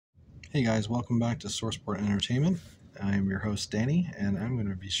Hey guys, welcome back to Sourceport Entertainment. I am your host Danny, and I'm going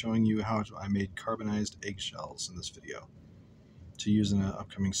to be showing you how I made carbonized eggshells in this video to use in an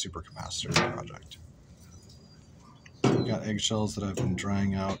upcoming supercapacitor project. I've got eggshells that I've been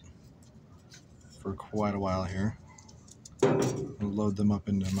drying out for quite a while here. I'll load them up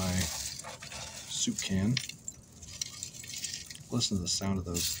into my soup can. Listen to the sound of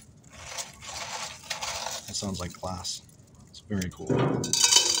those. That sounds like glass. It's very cool.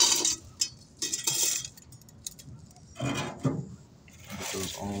 Get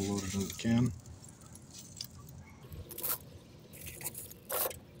those all loaded into the can.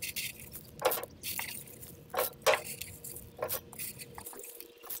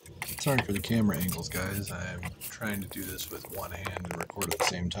 Sorry for the camera angles, guys. I'm trying to do this with one hand and record at the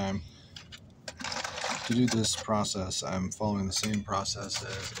same time. To do this process, I'm following the same process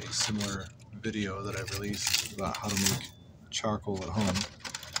as a similar video that I released about how to make charcoal at home.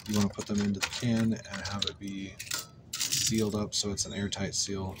 You want to put them into the can and have it be sealed up so it's an airtight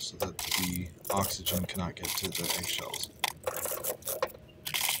seal so that the oxygen cannot get to the eggshells.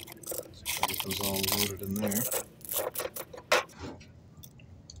 So I get those all loaded in there.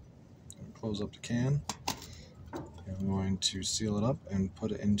 Close up the can. I'm going to seal it up and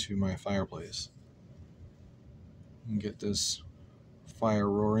put it into my fireplace. And get this fire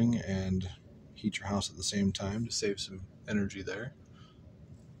roaring and heat your house at the same time to save some energy there.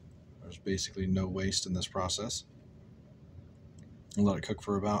 There's basically no waste in this process. And let it cook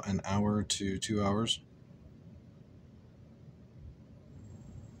for about an hour to 2 hours.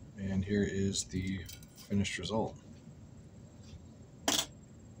 And here is the finished result.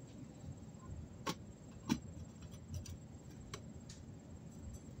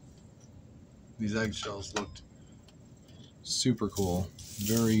 These eggshells looked super cool,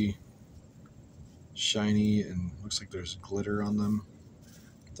 very shiny, and looks like there's glitter on them.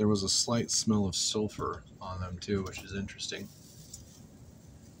 There was a slight smell of sulfur on them too, which is interesting.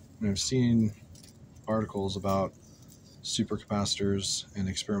 And I've seen articles about supercapacitors and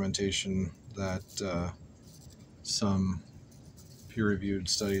experimentation that some peer-reviewed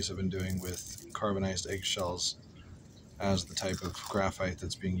studies have been doing with carbonized eggshells as the type of graphite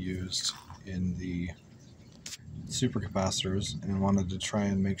that's being used in the supercapacitors, and wanted to try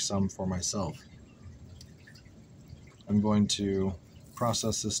and make some for myself. I'm going to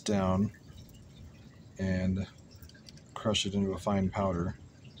process this down and crush it into a fine powder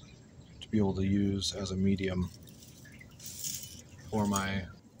to be able to use as a medium for my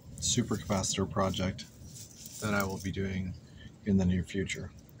supercapacitor project that I will be doing in the near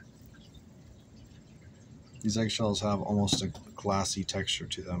future. These eggshells have almost a glassy texture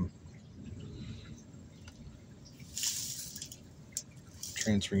to them.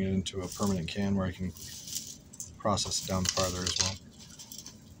 Transferring it into a permanent can where I can process it down farther as well.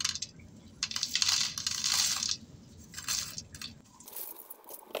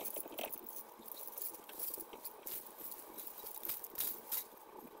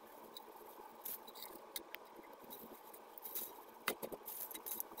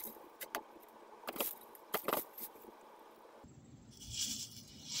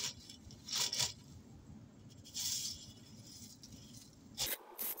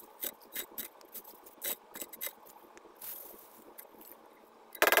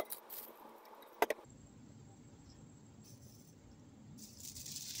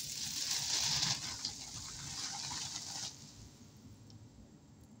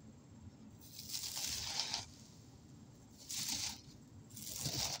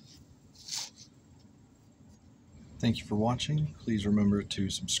 Thank you for watching. Please remember to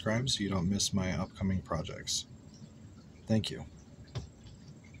subscribe so you don't miss my upcoming projects. Thank you.